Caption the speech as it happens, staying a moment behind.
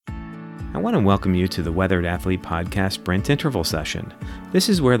I want to welcome you to the Weathered Athlete Podcast Sprint Interval Session. This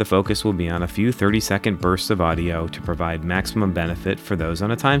is where the focus will be on a few 30-second bursts of audio to provide maximum benefit for those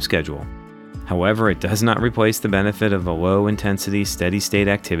on a time schedule. However, it does not replace the benefit of a low-intensity, steady-state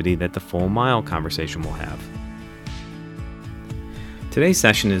activity that the full mile conversation will have. Today's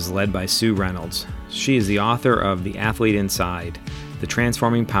session is led by Sue Reynolds. She is the author of The Athlete Inside, The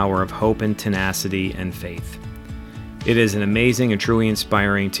Transforming Power of Hope and Tenacity and Faith. It is an amazing and truly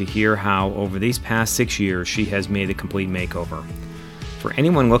inspiring to hear how, over these past 6 years, she has made a complete makeover. For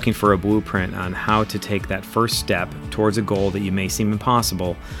anyone looking for a blueprint on how to take that first step towards a goal that you may seem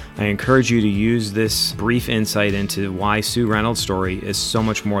impossible, I encourage you to use this brief insight into why Sue Reynolds' story is so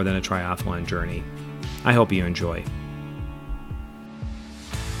much more than a triathlon journey. I hope you enjoy.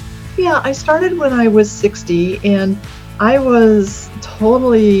 Yeah, I started when I was 60, and I was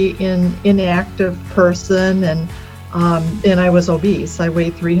totally an inactive person, and I was obese. I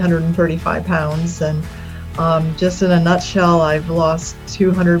weighed 335 pounds, and just in a nutshell, I've lost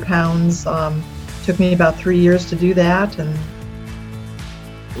 200 pounds. Took me about 3 years to do that, and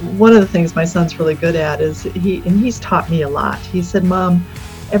one of the things my son's really good at is he's taught me a lot. He said, "Mom,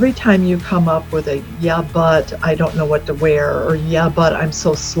 every time you come up with a, yeah, but I don't know what to wear," or "yeah, but I'm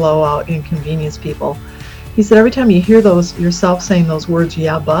so slow, I'll inconvenience people." He said, every time you hear those yourself saying those words,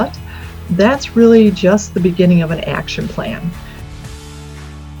 "yeah, but," that's really just the beginning of an action plan.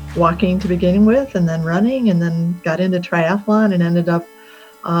 Walking to begin with, and then running, and then got into triathlon and ended up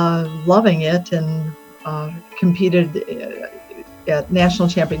loving it, and competed at national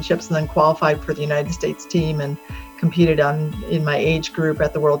championships, and then qualified for the United States team, and competed in my age group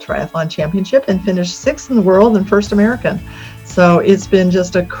at the World Triathlon Championship, and finished 6th in the world and 1st American. So it's been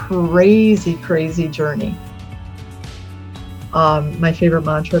just a crazy, crazy journey. My favorite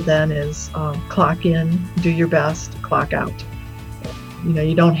mantra then is clock in, do your best, clock out. You know,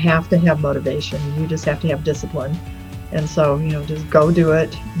 you don't have to have motivation. You just have to have discipline. And so, just go do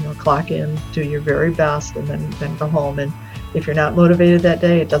it, clock in, do your very best, and then go home. And if you're not motivated that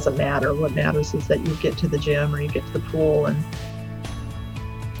day, it doesn't matter. What matters is that you get to the gym or you get to the pool. And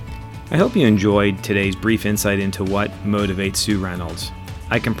I hope you enjoyed today's brief insight into what motivates Sue Reynolds.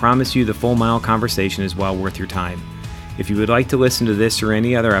 I can promise you the full mile conversation is well worth your time. If you would like to listen to this or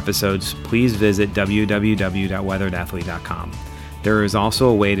any other episodes, please visit www.weatheredathlete.com. There is also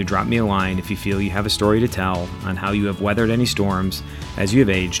a way to drop me a line if you feel you have a story to tell on how you have weathered any storms as you have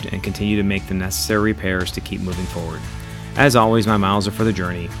aged and continue to make the necessary repairs to keep moving forward. As always, my miles are for the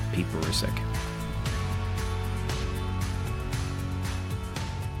journey. Pete Barusik.